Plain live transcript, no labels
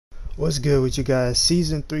What's good with you guys?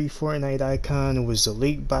 Season 3 Fortnite icon was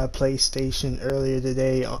leaked by PlayStation earlier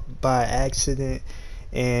today by accident,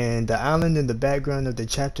 and the island in the background of the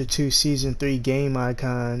Chapter 2 Season 3 game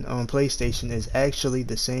icon on PlayStation is actually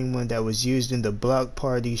the same one that was used in the Block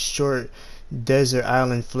Party short Desert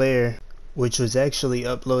Island Flare, which was actually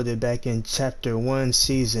uploaded back in Chapter 1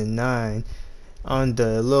 Season 9. On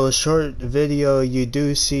the little short video, you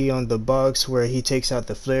do see on the box where he takes out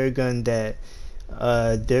the flare gun that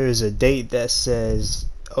there is a date that says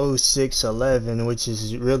 06/11, which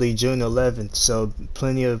is really June 11th. So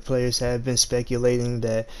plenty of players have been speculating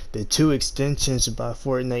that the 2 extensions by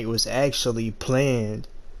Fortnite was actually planned.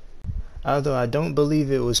 Although I don't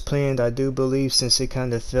believe it was planned, I do believe since it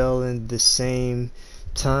kind of fell in the same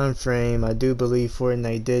time frame, I do believe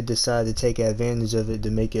Fortnite did decide to take advantage of it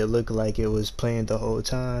to make it look like it was planned the whole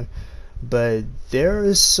time. But there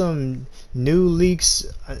is some new leaks,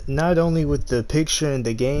 not only with the picture and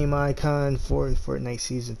the game icon for Fortnite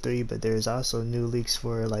Season 3, but there's also new leaks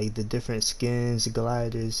for like the different skins,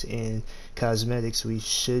 gliders, and cosmetics we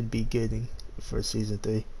should be getting for Season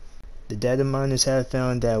 3. The data miners have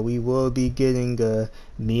found that we will be getting a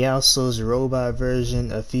Meowscles robot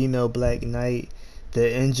version, a female Black Knight, the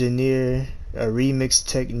Engineer, a remix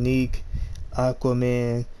Technique,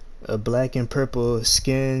 Aquaman, a black and purple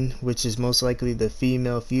skin, which is most likely the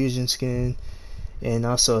female fusion skin, and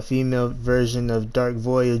also a female version of Dark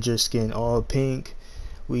Voyager skin, all pink.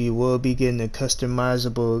 We will be getting a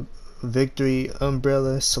customizable Victory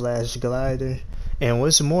umbrella / glider, and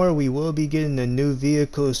what's more, we will be getting a new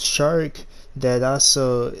vehicle Shark that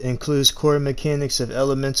also includes core mechanics of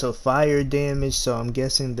elemental fire damage, so I'm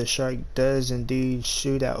guessing the Shark does indeed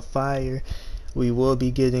shoot out fire. We will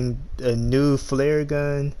be getting a new flare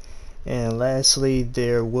gun, and lastly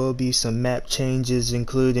there will be some map changes,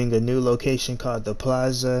 including a new location called the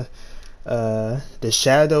Plaza. The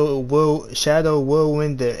Shadow will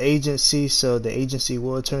win the agency, so the agency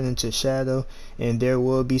will turn into Shadow, and there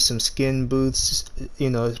will be some skin booths,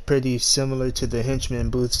 pretty similar to the henchman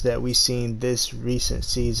booths that we seen this recent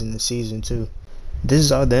season, the Season 2. This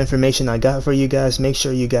is all the information I got for you guys. Make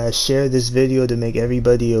sure you guys share this video to make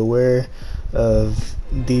everybody aware of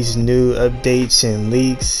these new updates and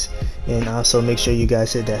leaks, and also make sure you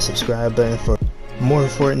guys hit that subscribe button for more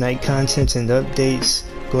Fortnite content and updates.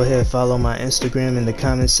 Go ahead and follow my Instagram in the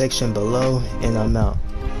comment section below, and I'm out.